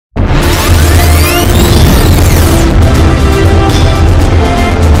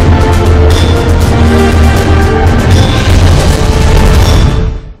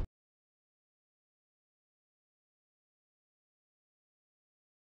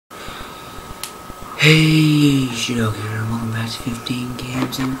Hey, Studog here, and welcome back to 15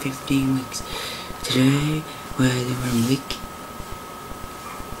 games in 15 weeks. Today, we're in week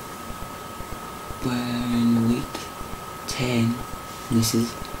 10. This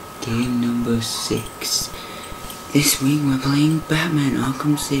is game number 6. This week, we're playing Batman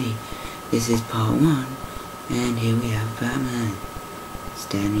Arkham City. This is part 1, and here we have Batman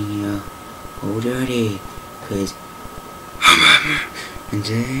standing here, all dirty, because I'm Batman. And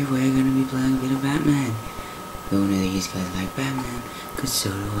today we're going to be playing a bit of Batman. Though none of these guys like Batman, cause so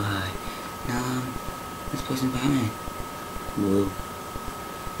do I. Now, let's play some Batman. Whoa.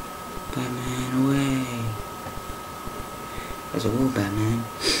 Batman away. There's a wall, Batman.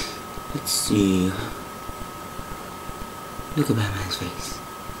 Let's see. Look at Batman's face.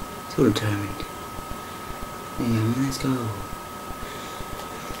 So determined. Yeah, let's go.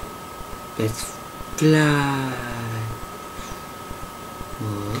 Let's fly.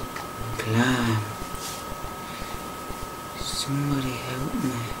 Whoa, climb. Somebody help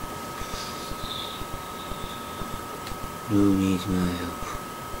me. Who needs my help?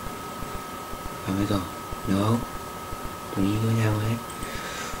 Where we go? No? Don't you go that way?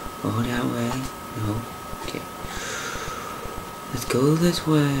 Oh, that way? No? Okay. Let's go this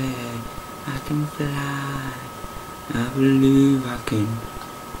way. I can fly. I believe I can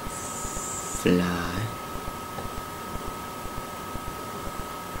fly.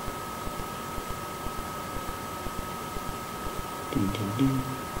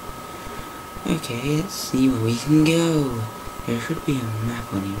 Okay, let's see where we can go. There should be a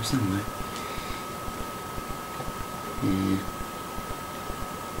map on here somewhere.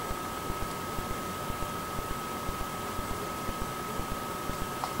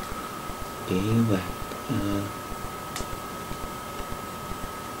 Okay, go back. Oh.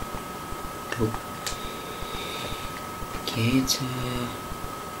 Okay, it's oh,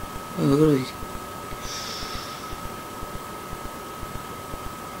 look at these.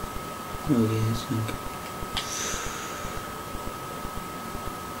 Oh yes, okay.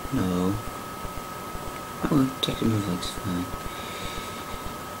 No. Oh, check the move looks fine.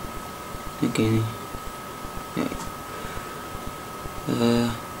 Okay. Yeah.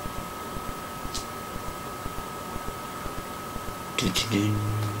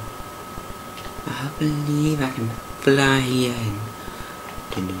 I believe I can fly here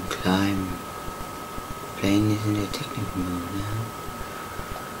and climb. Playing this in a technical mode now.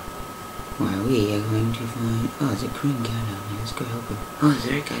 Why we are going to find... Oh, there's a green guy down there. Let's go help him. Oh, there's a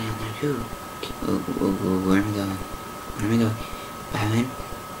red guy down there too. Okay. Oh, where am I going? Where am I going? Batman,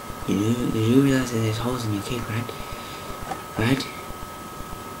 you do realize that there's holes in your cape, right? Right?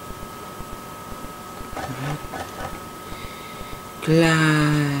 Right?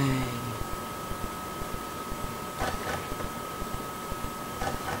 Glide!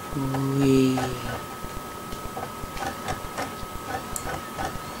 Wee!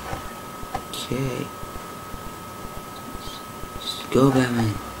 Okay. Go,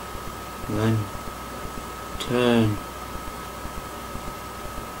 Batman. Run. Turn.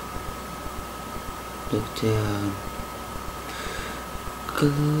 Look down.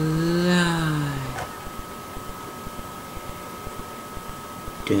 Glide.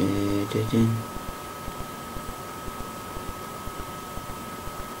 Dun.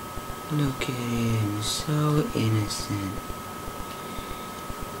 Look at him, so innocent.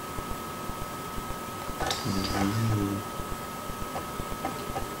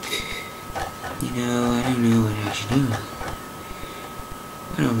 You know, I don't know what I should do.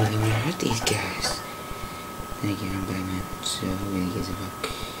 I don't really want to hurt these guys. Then again, I'm Batman, so who really gives a fuck?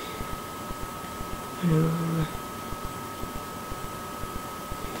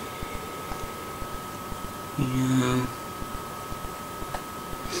 You know...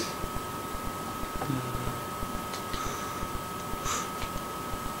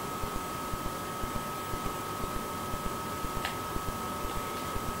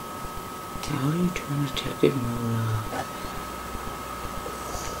 How do you turn detective mode off?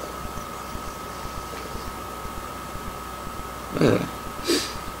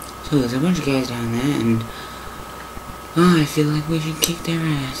 So there's a bunch of guys down there, and oh, I feel like we should kick their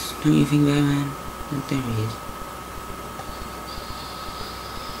ass. Don't you think, Batman? Oh, there he is.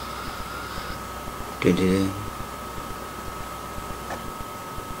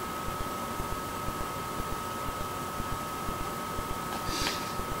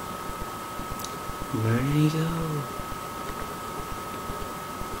 Where did he go?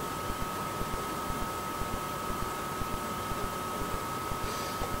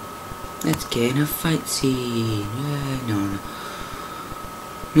 Let's get in a fight scene.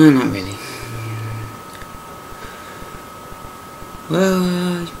 No, not really.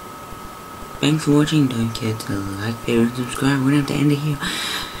 Well, thanks for watching. Don't forget to like, favorite, and subscribe. We're gonna have to end it here.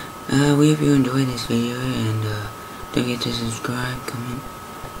 We hope you enjoyed this video, and don't forget to subscribe, comment,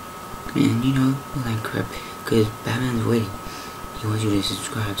 and you know, all that crap, because Batman's waiting. He wants you to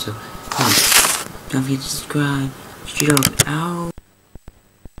subscribe, so don't forget to subscribe. Studog out.